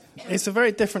It's a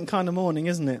very different kind of morning,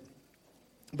 isn't it?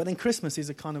 But then Christmas is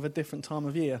a kind of a different time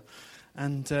of year.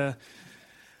 And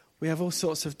we have all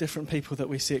sorts of different people that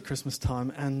we see at Christmas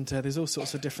time, and there's all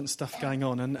sorts of different stuff going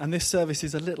on. And this service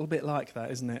is a little bit like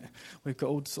that, isn't it? We've got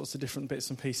all sorts of different bits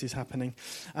and pieces happening.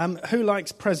 Who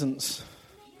likes presents?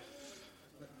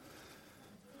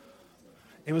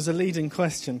 It was a leading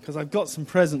question, because I've got some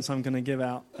presents I'm going to give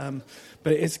out.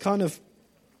 But it's kind of,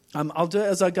 I'll do it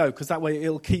as I go, because that way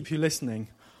it'll keep you listening.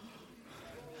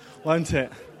 Won't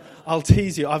it? I'll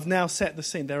tease you. I've now set the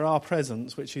scene. There are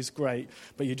presents, which is great,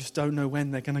 but you just don't know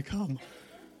when they're going to come.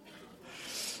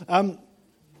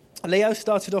 Leo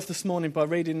started off this morning by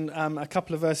reading a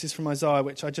couple of verses from Isaiah,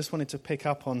 which I just wanted to pick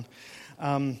up on.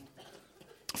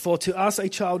 For to us a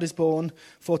child is born,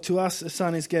 for to us a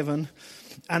son is given,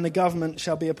 and the government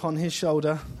shall be upon his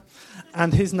shoulder,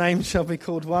 and his name shall be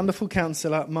called Wonderful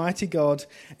Counselor, Mighty God,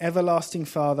 Everlasting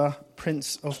Father,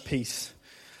 Prince of Peace.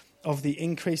 Of the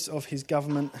increase of his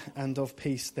government and of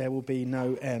peace there will be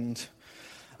no end.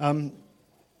 When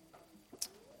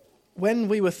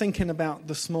we were thinking about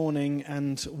this morning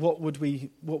and what would we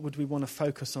want to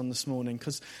focus on this morning,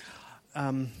 because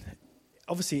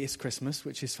obviously it's Christmas,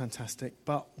 which is fantastic,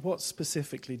 but what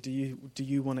specifically do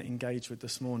you want to engage with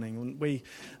this morning? We,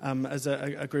 as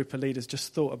a group of leaders,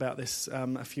 just thought about this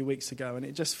a few weeks ago, and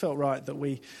it just felt right that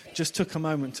we just took a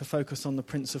moment to focus on the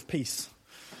Prince of Peace.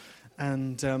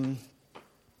 And,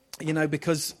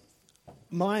 because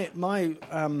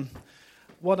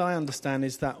what I understand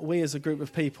is that we as a group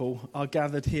of people are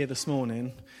gathered here this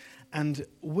morning, and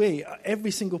every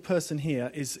single person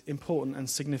here is important and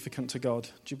significant to God.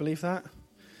 Do you believe that?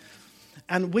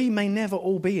 And we may never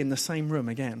all be in the same room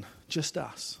again, just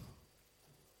us.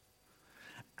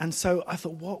 And so I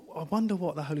thought, I wonder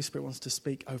what the Holy Spirit wants to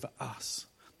speak over us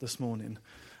this morning,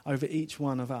 over each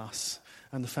one of us.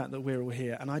 And the fact that we're all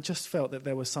here. And I just felt that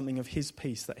there was something of his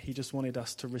peace that he just wanted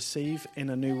us to receive in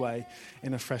a new way,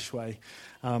 in a fresh way.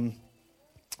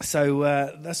 So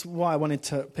that's why I wanted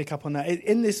to pick up on that.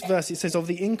 In this verse, it says, of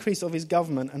the increase of his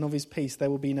government and of his peace, there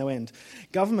will be no end.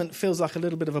 Government feels like a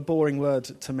little bit of a boring word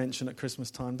to mention at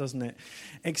Christmas time, doesn't it?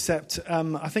 Except,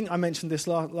 I think I mentioned this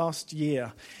last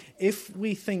year. If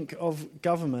we think of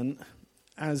government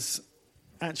as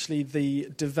actually the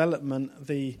development,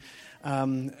 the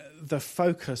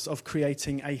focus of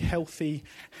creating a healthy,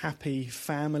 happy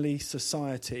family,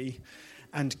 society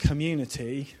and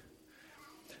community,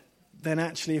 then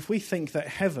actually if we think that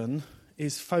heaven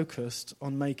is focused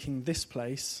on making this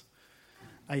place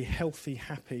a healthy,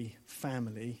 happy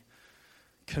family,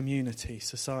 community,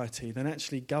 society, then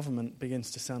actually government begins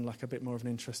to sound like a bit more of an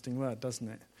interesting word, doesn't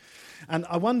it? And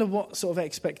I wonder what sort of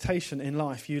expectation in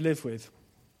life you live with.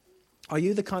 Are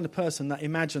you the kind of person that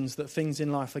imagines that things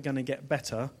in life are going to get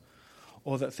better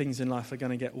or that things in life are going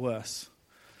to get worse?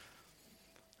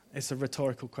 It's a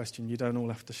rhetorical question. You don't all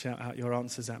have to shout out your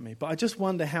answers at me. But I just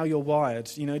wonder how you're wired.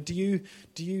 Do you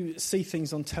see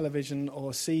things on television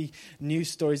or see news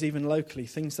stories, even locally,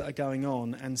 things that are going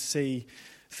on, and see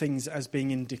things as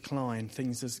being in decline,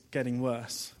 things as getting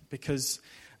worse? Because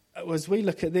as we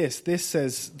look at this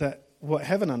says that what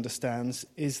heaven understands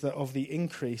is that of the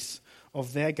increase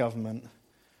of their government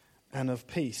and of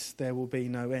peace, there will be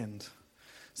no end.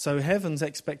 So heaven's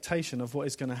expectation of what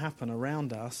is going to happen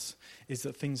around us is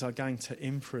that things are going to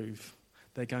improve.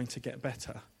 They're going to get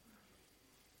better.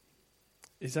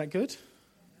 Is that good?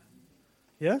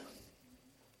 Yeah?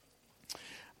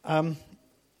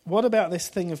 What about this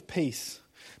thing of peace?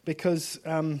 Because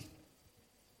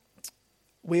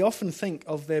we often think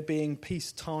of there being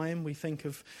peace time. We think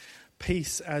of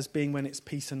peace as being when it's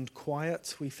peace and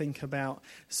quiet. We think about,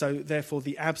 so therefore,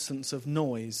 the absence of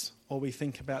noise, or we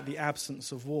think about the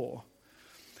absence of war.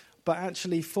 But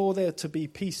actually, for there to be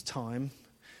peacetime,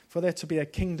 for there to be a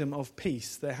kingdom of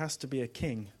peace, there has to be a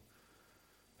king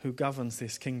who governs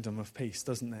this kingdom of peace,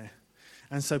 doesn't there?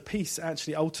 And so peace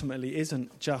actually ultimately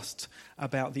isn't just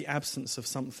about the absence of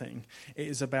something. It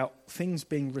is about things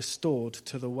being restored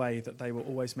to the way that they were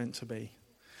always meant to be.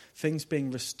 Things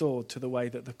being restored to the way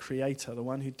that the Creator, the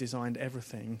one who designed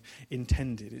everything,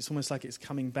 intended. It's almost like it's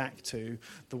coming back to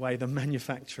the way the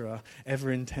manufacturer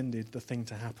ever intended the thing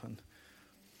to happen.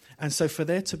 And so for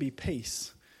there to be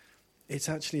peace, it's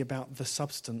actually about the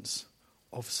substance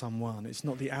of someone. It's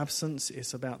not the absence,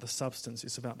 it's about the substance,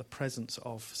 it's about the presence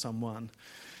of someone.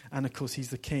 And of course, he's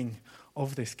the king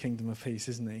of this kingdom of peace,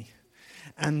 isn't he?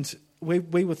 And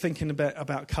we were thinking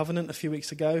about covenant a few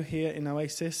weeks ago here in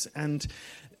Oasis, and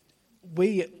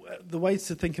the way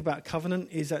to think about covenant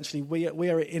is actually we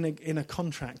are in a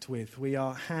contract with, we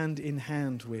are hand in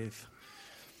hand with.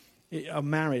 A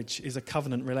marriage is a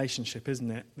covenant relationship,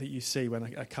 isn't it, that you see when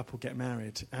a couple get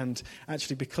married. And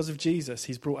actually, because of Jesus,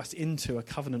 he's brought us into a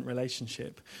covenant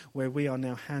relationship where we are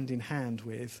now hand in hand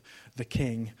with the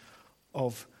King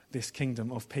of this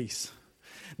kingdom of peace.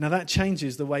 Now, that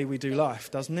changes the way we do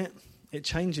life, doesn't it? It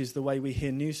changes the way we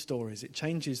hear news stories. It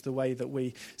changes the way that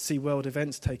we see world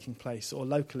events taking place or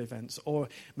local events. Or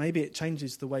maybe it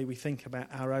changes the way we think about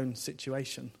our own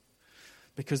situation.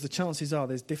 Because the chances are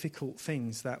there's difficult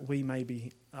things that we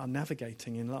maybe are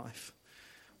navigating in life,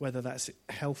 whether that's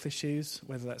health issues,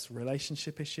 whether that's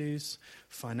relationship issues,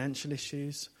 financial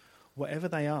issues, whatever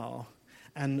they are.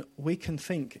 And we can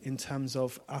think in terms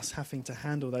of us having to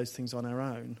handle those things on our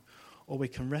own, or we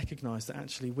can recognize that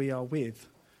actually we are with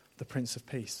the Prince of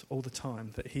Peace all the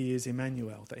time, that he is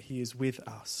Emmanuel, that he is with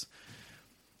us.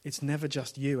 It's never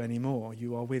just you anymore.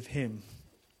 You are with him.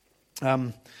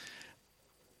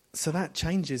 So that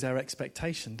changes our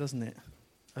expectation, doesn't it?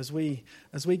 As we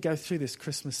go through this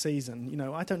Christmas season,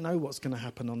 I don't know what's going to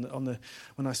happen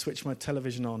when I switch my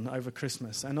television on over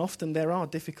Christmas. And often there are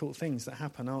difficult things that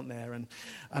happen, aren't there?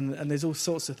 And there's all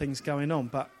sorts of things going on.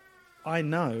 But I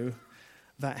know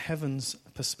that heaven's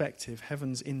perspective,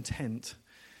 heaven's intent,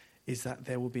 is that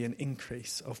there will be an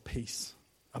increase of peace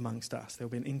amongst us. There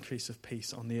will be an increase of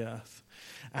peace on the earth.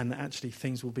 And that actually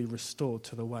things will be restored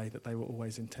to the way that they were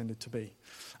always intended to be.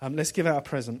 Let's give out a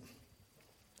present.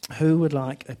 Who would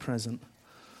like a present?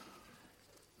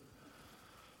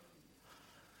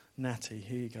 Natty,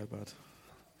 here you go, bud.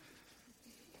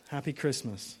 Happy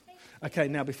Christmas. Okay,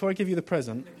 now before I give you the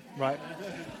present, right,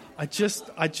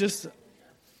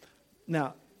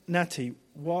 now, Natty,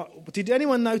 did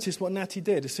anyone notice what Natty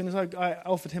did as soon as I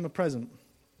offered him a present?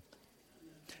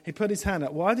 He put his hand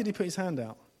out. Why did he put his hand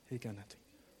out? Here you go, Natty.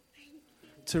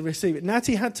 To receive it.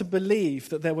 Natty had to believe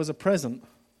that there was a present,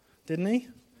 didn't he?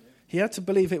 He had to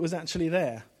believe it was actually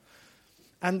there.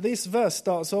 And this verse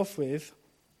starts off with,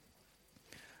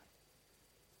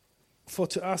 "For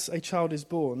to us a child is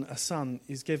born, a son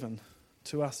is given.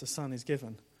 To us a son is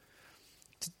given."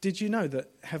 Did you know that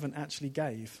heaven actually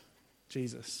gave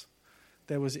Jesus?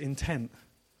 There was intent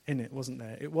in it, wasn't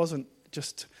there? It wasn't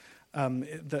just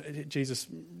that Jesus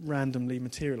randomly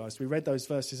materialized. We read those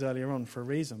verses earlier on for a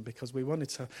reason, because we wanted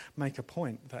to make a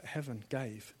point that heaven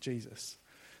gave Jesus.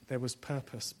 There was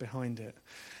purpose behind it.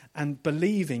 And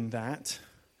believing that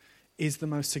is the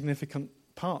most significant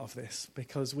part of this,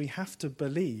 because we have to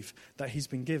believe that he's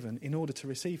been given in order to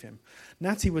receive him.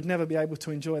 Natty would never be able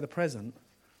to enjoy the present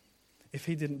if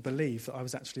he didn't believe that I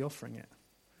was actually offering it.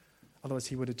 Otherwise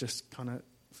he would have just kind of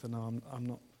said, "No, I'm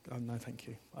not, no thank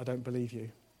you, I don't believe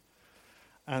you."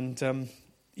 And, I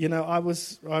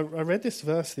read this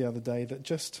verse the other day that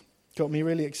just got me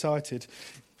really excited.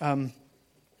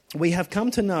 We have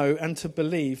come to know and to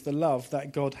believe the love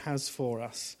that God has for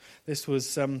us. This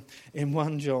was in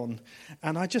 1 John.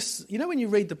 And I just, when you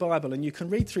read the Bible and you can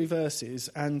read through verses,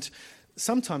 and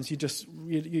sometimes you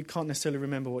can't necessarily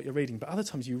remember what you're reading, but other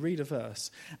times you read a verse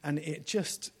and it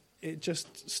just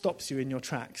stops you in your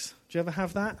tracks. Do you ever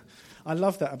have that? I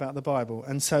love that about the Bible.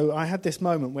 And so I had this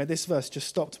moment where this verse just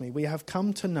stopped me. We have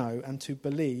come to know and to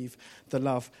believe the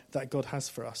love that God has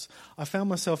for us. I found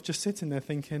myself just sitting there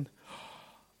thinking,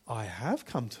 I have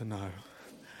come to know.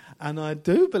 And I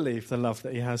do believe the love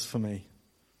that he has for me.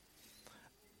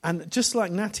 And just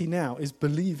like Natty now is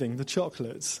believing the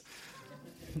chocolates,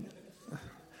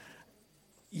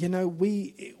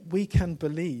 we can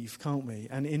believe, can't we?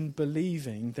 And in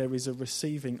believing, there is a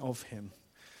receiving of him.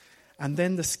 And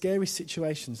then the scary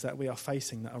situations that we are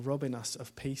facing that are robbing us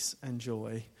of peace and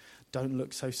joy don't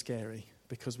look so scary,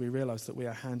 because we realize that we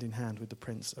are hand in hand with the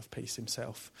Prince of Peace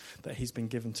himself, that he's been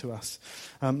given to us.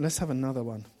 Let's have another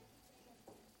one.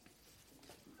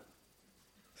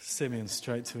 Simeon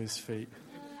straight to his feet.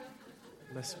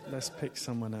 Let's pick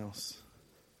someone else.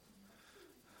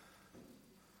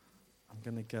 I'm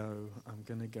going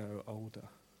to go older.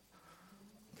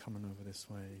 Coming over this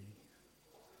way.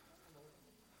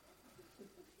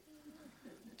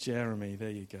 Jeremy,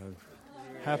 there you go.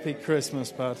 Happy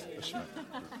Christmas, bud.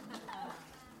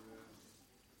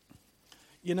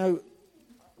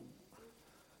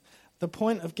 The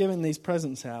point of giving these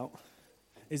presents out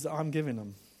is that I'm giving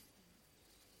them.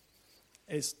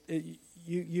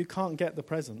 You can't get the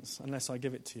presents unless I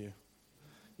give it to you.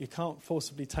 You can't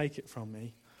forcibly take it from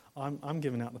me. I'm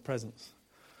giving out the presents.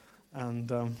 And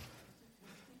I'm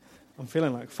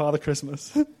feeling like Father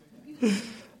Christmas.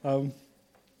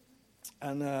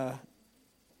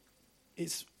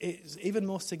 It's even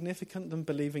more significant than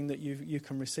believing that you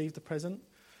can receive the present.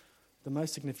 The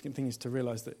most significant thing is to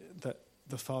realize that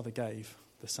the Father gave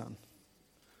the Son.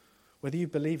 Whether you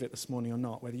believe it this morning or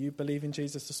not, whether you believe in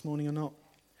Jesus this morning or not,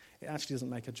 it actually doesn't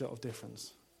make a jot of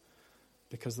difference,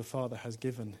 because the Father has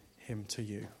given him to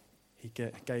you. He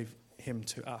gave him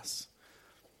to us.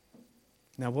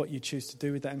 Now, what you choose to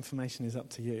do with that information is up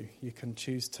to you. You can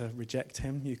choose to reject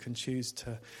him. You can choose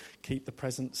to keep the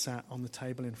present sat on the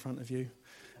table in front of you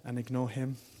and ignore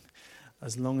him.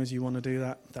 As long as you want to do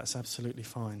that, that's absolutely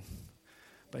fine.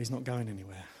 But he's not going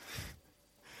anywhere.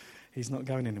 He's not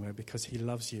going anywhere because he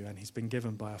loves you, and he's been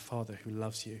given by a Father who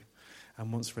loves you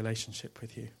and wants relationship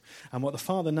with you. And what the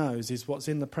Father knows is what's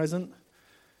in the present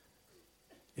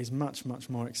is much, much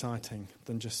more exciting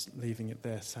than just leaving it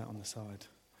there sat on the side.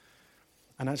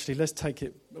 And actually, let's take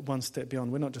it one step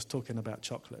beyond. We're not just talking about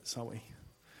chocolates, are we?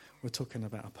 We're talking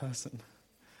about a person.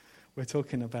 We're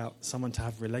talking about someone to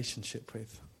have relationship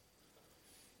with.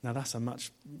 Now, that's a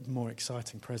much more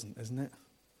exciting present, isn't it?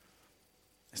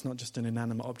 It's not just an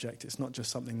inanimate object. It's not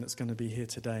just something that's going to be here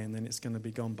today and then it's going to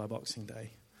be gone by Boxing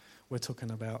Day. We're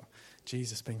talking about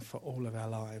Jesus being for all of our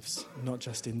lives, not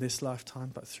just in this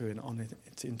lifetime, but through and on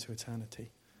into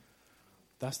eternity.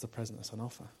 That's the present that's on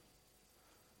offer.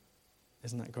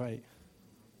 Isn't that great?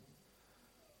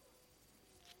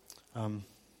 I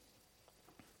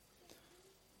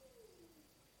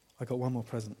got one more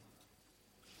present.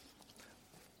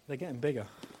 They're getting bigger.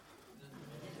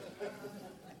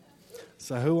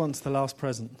 So who wants the last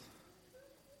present?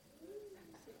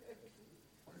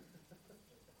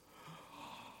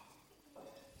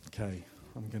 Okay,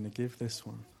 I'm going to give this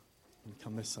one. We'll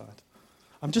come this side.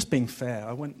 I'm just being fair.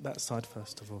 I went that side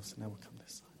first of all, so now we'll come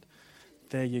this side.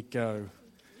 There you go.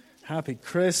 Happy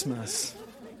Christmas.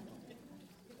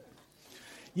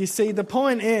 You see, the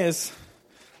point is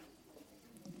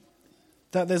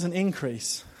that there's an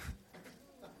increase.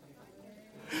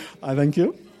 I thank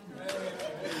you.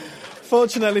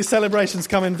 Fortunately, celebrations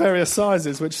come in various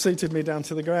sizes, which suited me down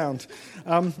to the ground.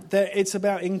 It's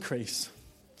about increase.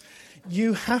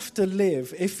 You have to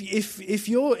live. If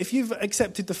you've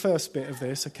accepted the first bit of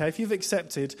this, okay, if you've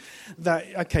accepted that,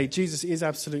 okay, Jesus is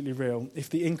absolutely real, if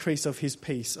the increase of his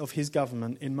peace, of his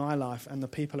government in my life and the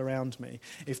people around me,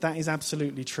 if that is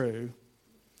absolutely true,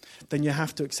 then you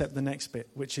have to accept the next bit,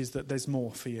 which is that there's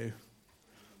more for you.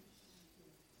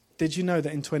 Did you know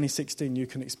that in 2016 you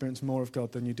can experience more of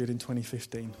God than you did in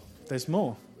 2015? There's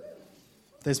more.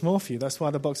 There's more for you. That's why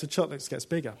the box of chocolates gets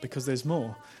bigger, because there's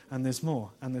more, and there's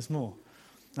more, and there's more.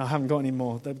 Now, I haven't got any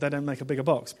more. They don't make a bigger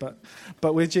box. But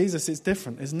with Jesus, it's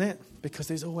different, isn't it? Because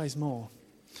there's always more.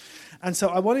 And so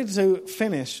I wanted to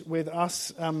finish with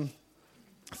us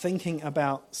thinking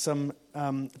about some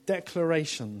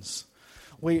declarations.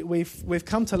 We've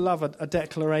come to love a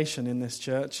declaration in this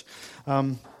church.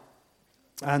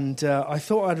 And I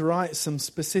thought I'd write some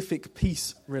specific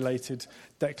peace-related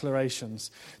declarations.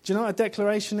 Do you know what a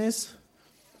declaration is?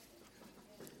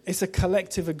 It's a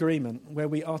collective agreement where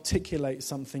we articulate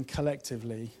something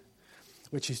collectively,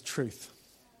 which is truth.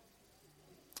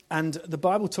 And the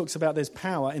Bible talks about there's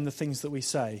power in the things that we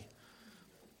say.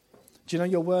 Do you know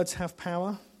your words have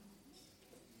power?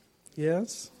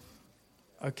 Yes?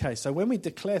 Okay, so when we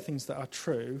declare things that are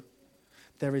true,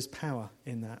 there is power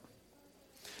in that.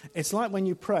 It's like when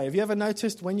you pray. Have you ever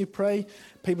noticed when you pray,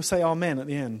 people say amen at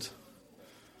the end?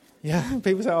 Yeah,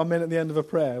 people say amen at the end of a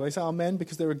prayer. They say amen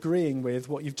because they're agreeing with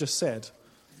what you've just said.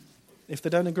 If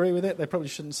they don't agree with it, they probably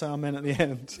shouldn't say amen at the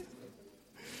end.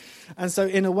 And so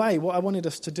in a way, what I wanted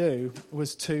us to do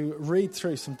was to read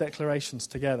through some declarations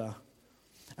together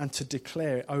and to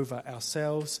declare it over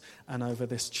ourselves and over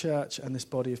this church and this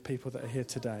body of people that are here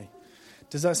today.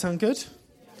 Does that sound good?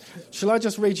 Shall I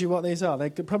just read you what these are? They're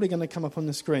probably going to come up on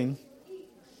the screen.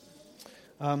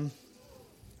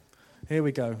 Here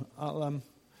we go.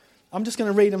 I'm just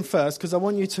going to read them first because I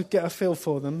want you to get a feel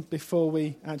for them before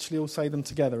we actually all say them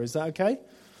together. Is that okay?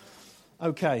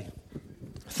 Okay.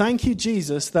 Thank you,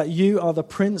 Jesus, that you are the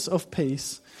Prince of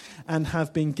Peace and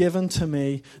have been given to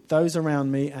me, those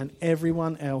around me, and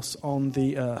everyone else on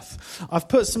the earth. I've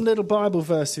put some little Bible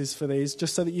verses for these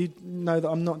just so that you know that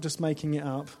I'm not just making it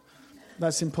up.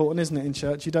 That's important, isn't it, in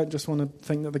church? You don't just want to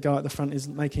think that the guy at the front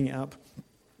isn't making it up.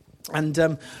 And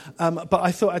but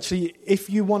I thought, actually, if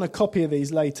you want a copy of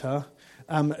these later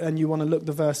and you want to look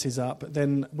the verses up,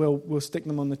 then we'll stick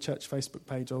them on the church Facebook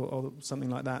page or something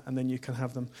like that, and then you can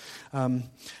have them.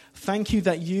 Thank you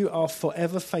that you are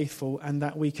forever faithful and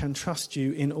that we can trust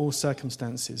you in all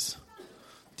circumstances.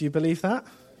 Do you believe that?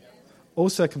 All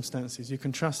circumstances, you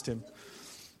can trust him.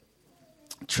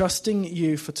 Trusting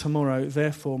you for tomorrow,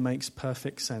 therefore, makes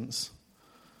perfect sense.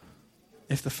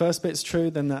 If the first bit's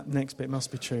true, then that next bit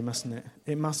must be true, mustn't it?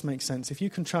 It must make sense. If you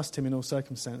can trust him in all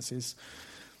circumstances,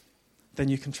 then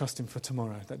you can trust him for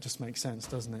tomorrow. That just makes sense,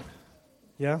 doesn't it?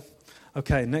 Yeah?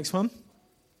 Okay, next one.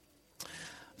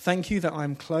 Thank you that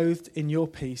I'm clothed in your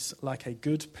peace like a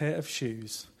good pair of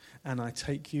shoes, and I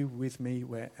take you with me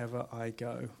wherever I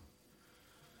go.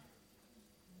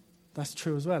 That's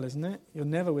true as well, isn't it? You're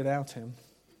never without him.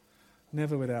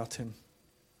 Never without him.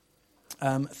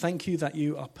 Thank you that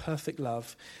you are perfect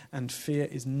love, and fear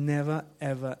is never,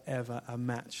 ever, ever a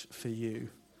match for you.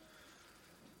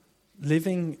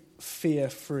 Living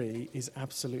fear-free is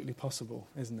absolutely possible,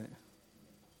 isn't it?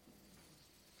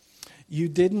 You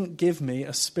didn't give me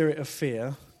a spirit of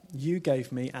fear. You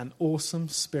gave me an awesome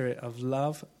spirit of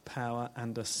love, power,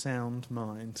 and a sound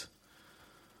mind.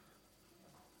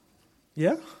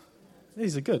 Yeah?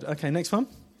 These are good. Okay, next one.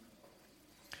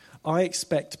 I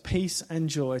expect peace and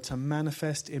joy to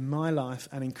manifest in my life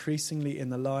and increasingly in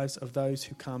the lives of those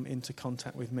who come into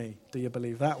contact with me. Do you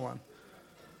believe that one?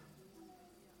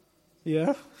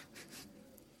 Yeah?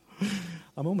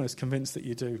 I'm almost convinced that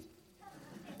you do.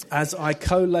 As I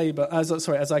co-love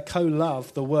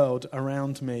the world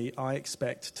around me, I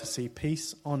expect to see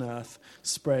peace on earth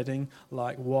spreading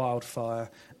like wildfire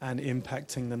and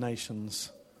impacting the nations.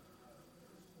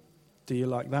 Do you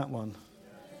like that one?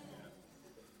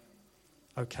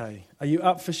 Okay. Are you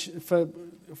up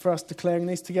for us declaring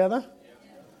these together?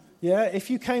 Yeah? If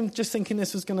you came just thinking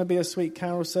this was going to be a sweet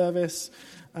carol service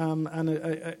and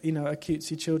a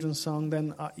cutesy children's song,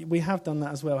 then we have done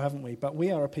that as well, haven't we? But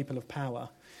we are a people of power.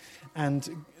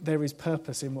 And there is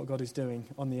purpose in what God is doing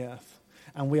on the earth.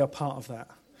 And we are part of that.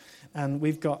 And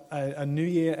we've got a new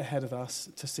year ahead of us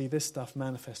to see this stuff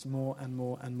manifest more and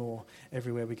more and more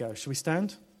everywhere we go. Shall we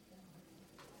stand?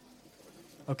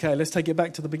 Okay, let's take it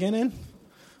back to the beginning.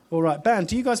 All right, band,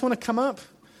 do you guys want to come up?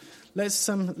 Let's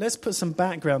put some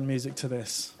background music to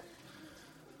this.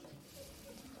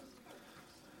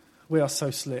 We are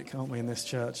so slick, aren't we, in this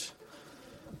church?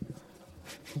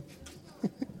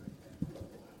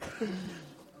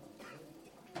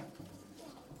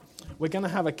 We're going to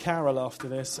have a carol after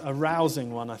this, a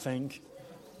rousing one, I think.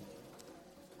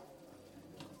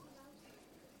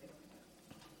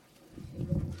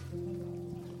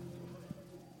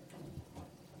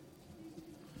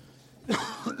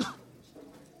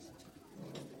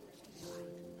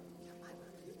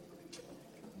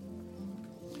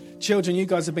 Children, you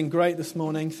guys have been great this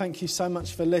morning. Thank you so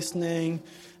much for listening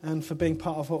and for being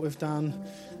part of what we've done.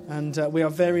 And we are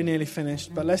very nearly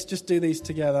finished, but let's just do these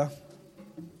together.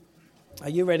 Are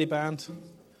you ready, band?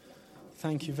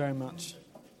 Thank you very much.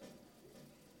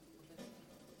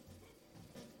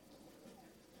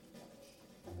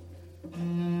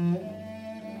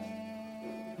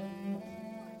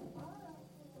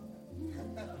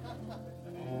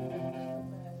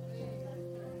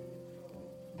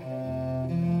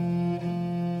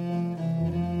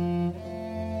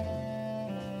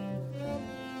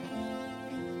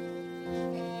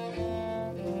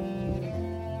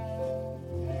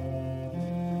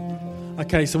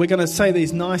 Okay, so we're going to say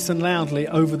these nice and loudly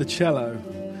over the cello.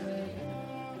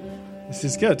 This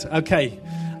is good. Okay,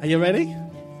 are you ready?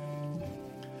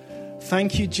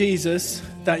 Thank you, Jesus,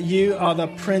 that you are the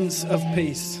Prince of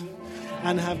Peace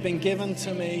and have been given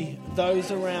to me,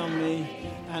 those around me,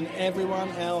 and everyone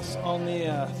else on the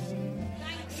earth.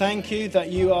 Thank you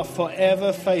that you are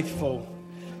forever faithful,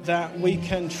 that we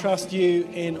can trust you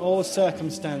in all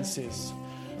circumstances.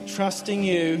 Trusting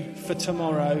you for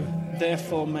tomorrow,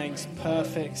 therefore, makes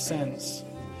perfect sense.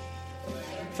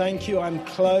 Thank you, I'm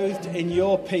clothed in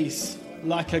your peace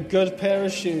like a good pair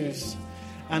of shoes,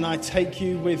 and I take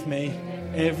you with me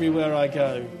everywhere I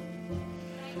go.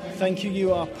 Thank you,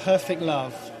 you are perfect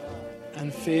love,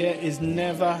 and fear is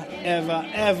never, ever,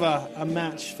 ever a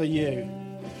match for you.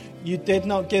 You did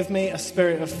not give me a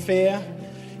spirit of fear.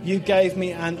 You gave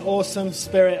me an awesome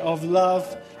spirit of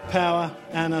love, power,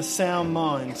 and a sound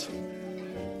mind.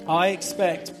 I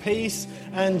expect peace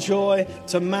and joy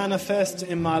to manifest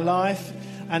in my life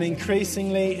and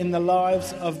increasingly in the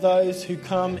lives of those who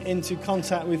come into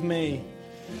contact with me.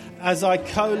 As I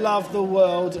co-love the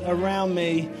world around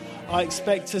me, I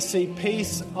expect to see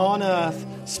peace on earth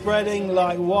spreading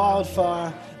like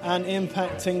wildfire and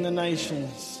impacting the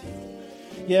nations.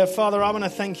 Yeah, Father, I want to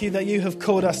thank you that you have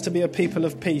called us to be a people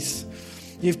of peace.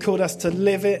 You've called us to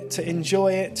live it, to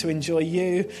enjoy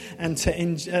you, and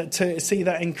to see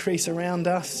that increase around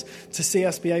us, to see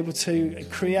us be able to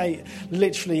create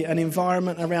literally an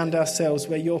environment around ourselves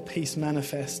where your peace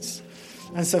manifests.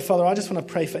 And so, Father, I just want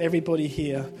to pray for everybody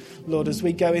here, Lord, as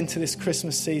we go into this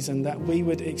Christmas season, that we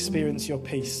would experience your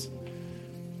peace,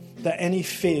 that any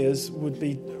fears would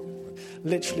be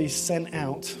literally sent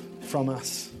out from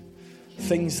us,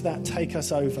 things that take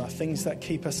us over, things that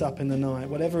keep us up in the night,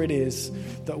 whatever it is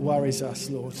that worries us,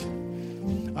 Lord.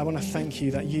 I want to thank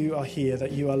you that you are here,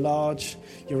 that you are large,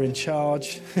 you're in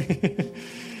charge.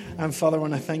 And Father, I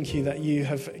want to thank you that you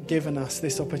have given us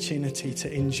this opportunity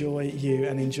to enjoy you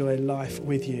and enjoy life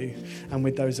with you and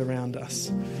with those around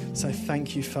us. So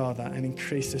thank you, Father, and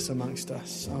increase this amongst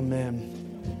us. Amen.